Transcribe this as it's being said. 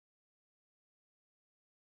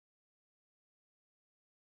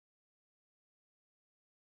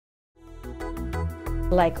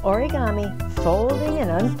Like origami, folding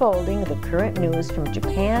and unfolding the current news from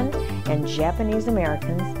Japan and Japanese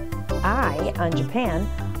Americans, I, on Japan,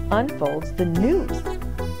 unfolds the news,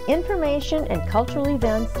 information and cultural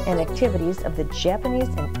events and activities of the Japanese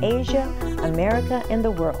in Asia, America, and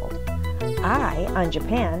the world. I, on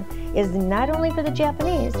Japan, is not only for the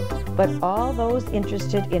Japanese, but all those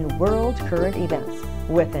interested in world current events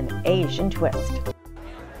with an Asian twist.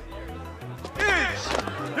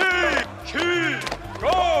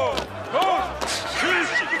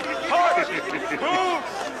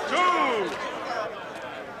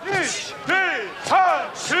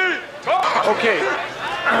 Okay.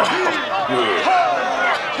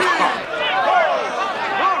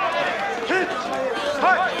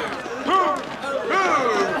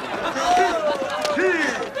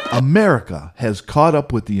 America has caught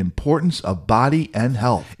up with the importance of body and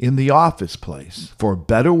health in the office place for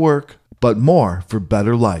better work, but more for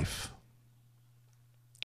better life.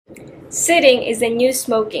 Sitting is the new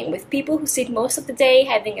smoking, with people who sit most of the day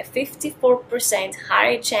having a 54%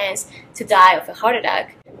 higher chance to die of a heart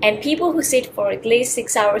attack, and people who sit for at least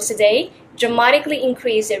 6 hours a day dramatically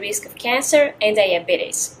increase the risk of cancer and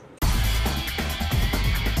diabetes.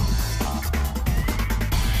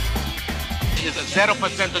 Is a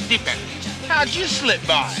 0% defect. How'd you slip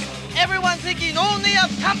by? Everyone's thinking only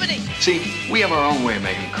of company. See, we have our own way of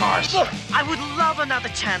making cars. Look, I would love another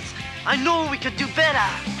chance. I know we could do better.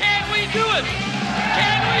 Can we do it?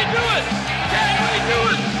 Can we do it? Can we do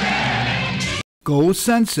it? Go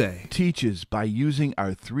Sensei teaches by using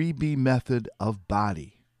our 3B method of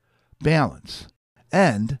body, balance,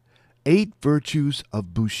 and 8 virtues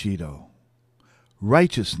of Bushido: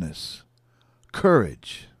 righteousness,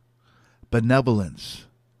 courage, benevolence,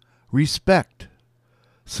 respect,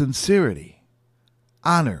 sincerity,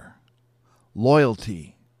 honor,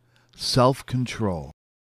 loyalty, self-control.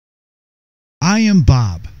 I am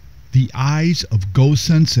Bob, the eyes of Go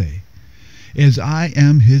Sensei, as I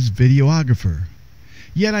am his videographer.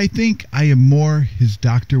 Yet I think I am more his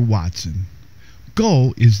Dr. Watson.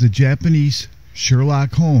 Go is the Japanese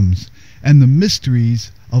Sherlock Holmes and the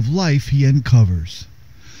mysteries of life he uncovers,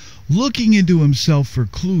 looking into himself for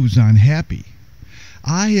clues on happy.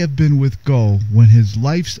 I have been with Go when his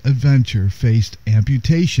life's adventure faced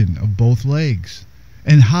amputation of both legs,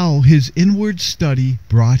 and how his inward study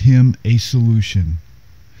brought him a solution.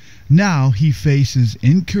 Now he faces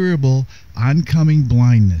incurable oncoming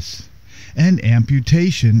blindness and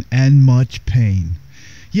amputation and much pain,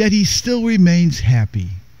 yet he still remains happy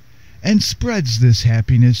and spreads this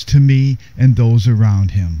happiness to me and those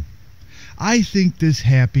around him. I think this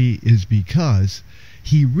happy is because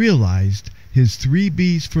he realized his 3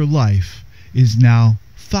 Bs for life is now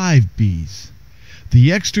 5 Bs.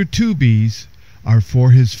 The extra 2 Bs are for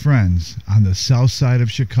his friends on the south side of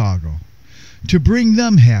Chicago, to bring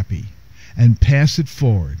them happy and pass it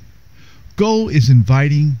forward. Go is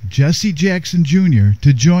inviting Jesse Jackson Jr.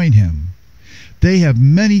 to join him. They have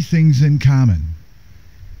many things in common.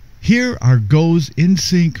 Here are Go's in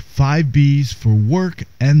sync 5 Bs for work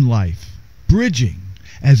and life. Bridging,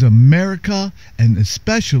 as America and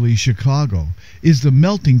especially Chicago is the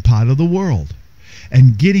melting pot of the world,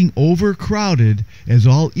 and getting overcrowded as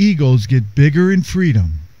all egos get bigger in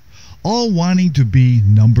freedom, all wanting to be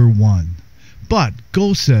number one. But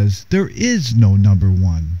Go says there is no number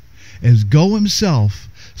one, as Go himself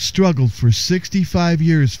struggled for 65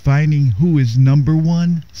 years finding who is number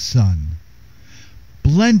one son.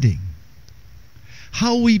 Blending.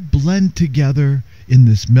 How we blend together in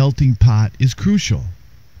this melting pot is crucial.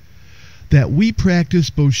 That we practice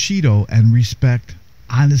Bushido and respect,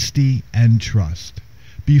 honesty, and trust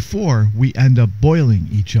before we end up boiling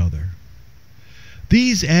each other.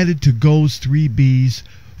 These added to Go's 3 Bs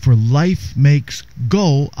for life makes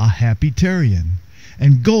Go a happy-tarian,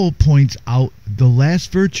 and Go points out the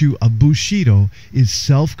last virtue of Bushido is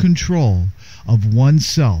self-control of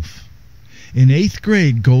oneself. In 8th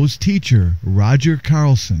grade, Go's teacher, Roger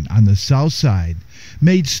Carlson, on the south side,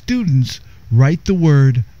 made students write the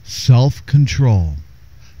word self-control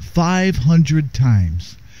 500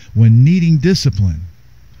 times when needing discipline.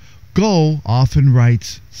 Go often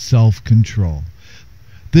writes self-control.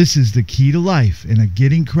 This is the key to life in a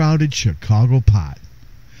getting crowded Chicago pot.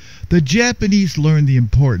 The Japanese learned the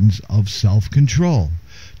importance of self-control,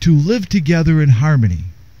 to live together in harmony.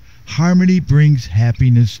 Harmony brings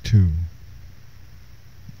happiness too.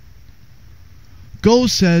 Go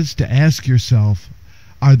says to ask yourself,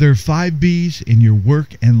 are there 5 Bs in your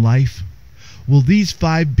work and life? Will these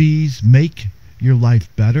 5 Bs make your life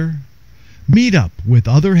better? Meet up with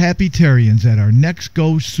other happy-tarians at our next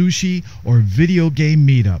Go Sushi or video game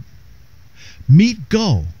meetup. Meet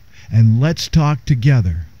Go and let's talk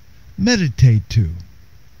together. Meditate too.